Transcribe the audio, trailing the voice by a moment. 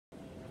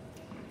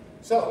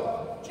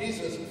So,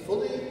 Jesus,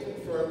 fully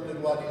confirmed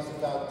in what he's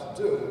about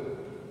to do,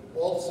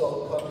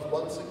 also comes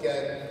once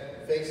again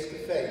face to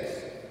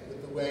face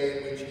with the way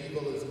in which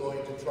evil is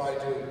going to try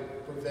to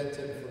prevent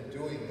him from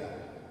doing that.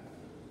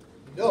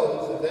 He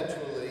knows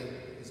eventually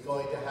he's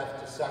going to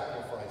have to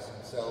sacrifice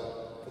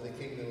himself for the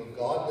kingdom of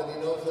God, but he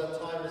knows that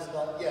time is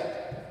not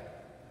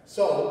yet.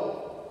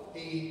 So,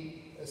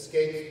 he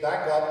escapes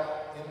back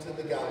up into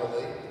the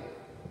Galilee,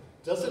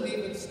 doesn't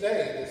even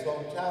stay in his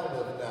hometown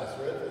of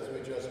Nazareth, as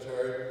we just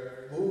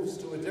heard, moves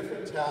to a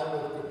different town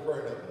of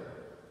Capernaum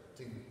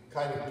to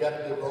kind of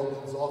get the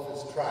Romans off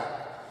his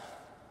track.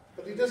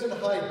 But he doesn't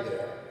hide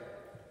there.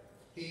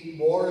 He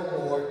more and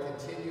more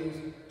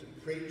continues to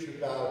preach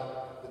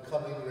about the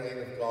coming reign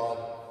of God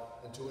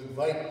and to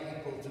invite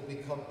people to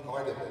become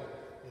part of it,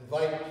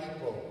 invite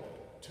people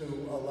to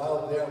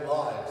allow their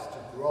lives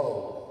to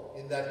grow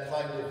in that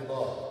kind of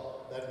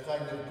love, that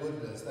kind of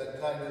goodness,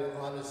 that kind of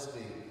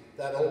honesty,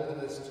 that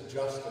openness to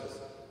justice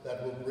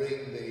that will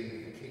bring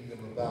the kingdom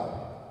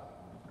about.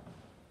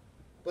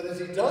 But as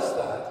he does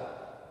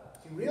that,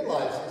 he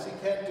realizes he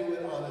can't do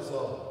it on his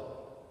own.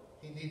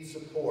 He needs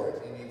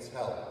support. He needs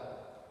help.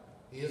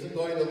 He isn't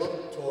going to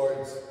look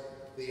towards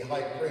the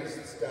high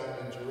priests down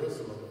in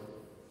Jerusalem.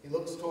 He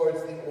looks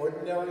towards the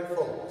ordinary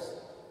folks,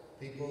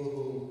 people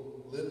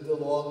who lived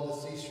along the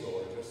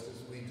seashore just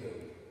as we do.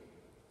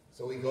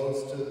 So he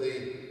goes to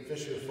the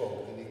fisher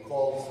folk and he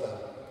calls them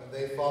and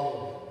they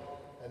follow him.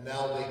 And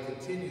now they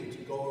continue to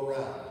go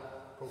around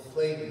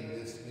proclaiming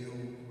this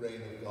new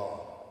reign of God.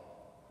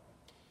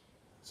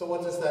 So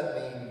what does that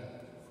mean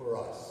for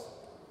us?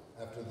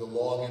 After the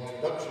long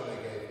introduction I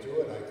gave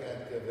to it, I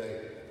can't give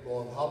a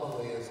long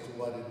homily as to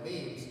what it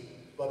means,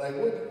 but I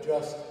would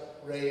just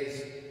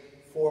raise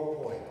 4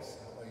 points,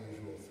 not my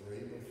usual 3,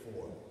 but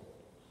 4.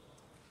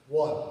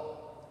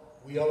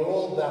 1, we are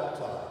all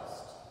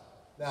baptized.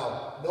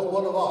 Now, no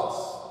one of us,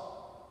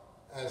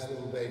 as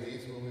little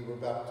babies when we were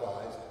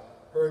baptized,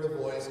 heard a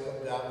voice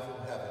come down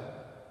from heaven.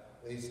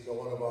 At least no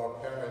one of our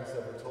parents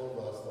ever told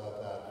us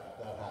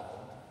that happened.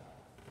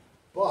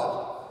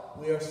 But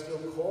we are still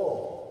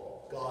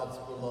called God's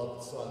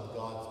beloved son,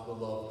 God's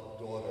beloved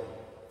daughter,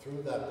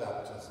 through that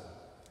baptism.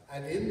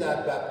 And in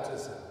that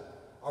baptism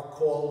are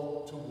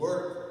called to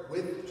work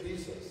with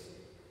Jesus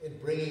in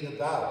bringing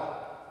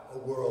about a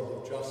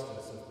world of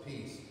justice, of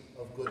peace,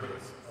 of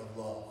goodness, of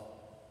love.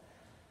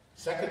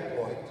 Second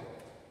point,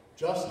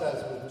 just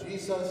as with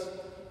Jesus,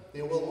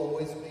 there will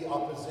always be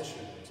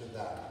opposition to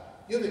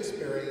that. You've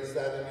experienced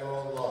that in your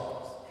own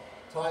lives.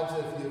 Times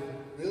if you've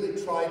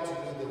really tried to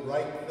do the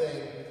right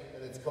thing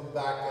and it's come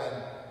back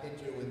and hit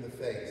you in the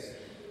face.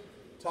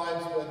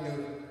 Times when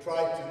you've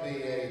tried to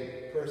be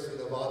a person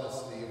of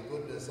honesty, of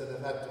goodness, and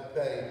have had to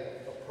pay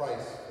a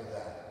price for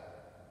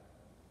that.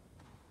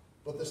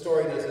 But the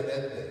story doesn't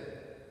end there.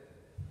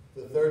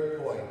 The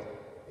third point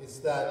is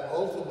that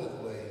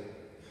ultimately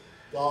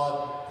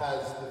God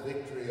has the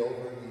victory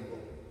over evil.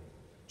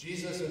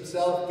 Jesus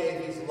himself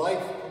gave his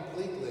life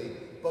completely,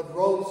 but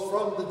rose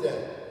from the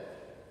dead.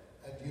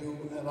 And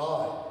you and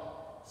I,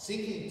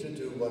 seeking to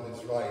do what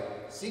is right,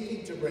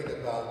 seeking to bring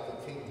about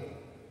the kingdom,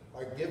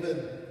 are given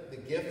the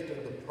gift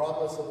and the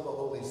promise of the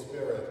Holy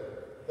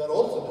Spirit that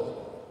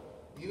ultimately,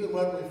 even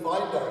when we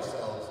find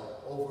ourselves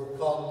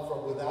overcome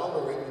from without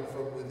or even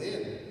from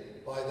within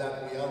by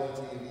that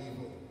reality of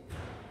evil,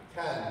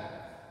 can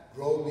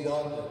grow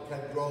beyond it,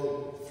 can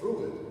grow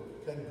through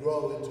it, can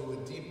grow into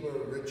a deeper,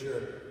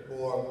 richer,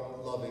 more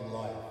loving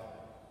life.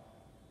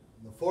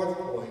 And the fourth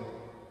point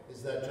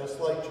is that just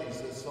like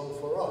Jesus, so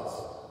for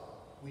us,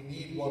 we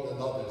need one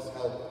another's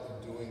help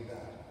in doing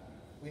that.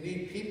 We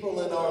need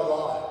people in our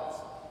lives,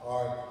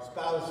 our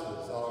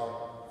spouses,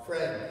 our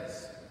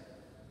friends,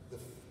 the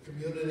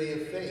community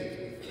of faith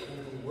with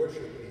whom we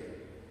worship here.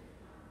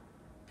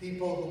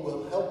 People who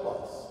will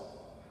help us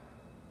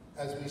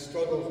as we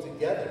struggle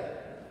together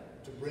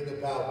to bring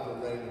about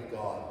the reign of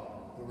God,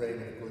 the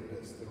reign of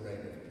goodness, the reign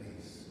of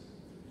peace.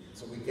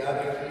 So we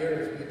gather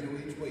here as we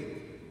do each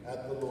week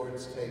at the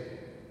Lord's table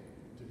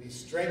to be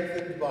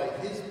strengthened by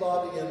his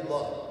body and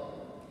blood,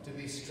 to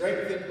be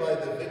strengthened by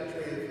the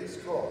victory of his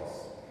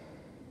cross,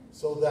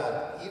 so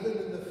that even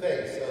in the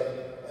face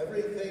of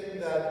everything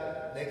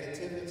that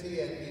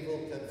negativity and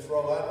evil can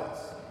throw at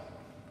us,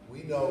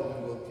 we know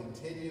we will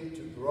continue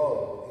to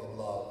grow in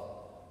love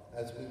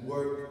as we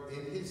work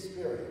in his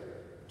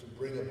Spirit to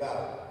bring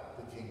about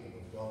the kingdom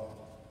of God.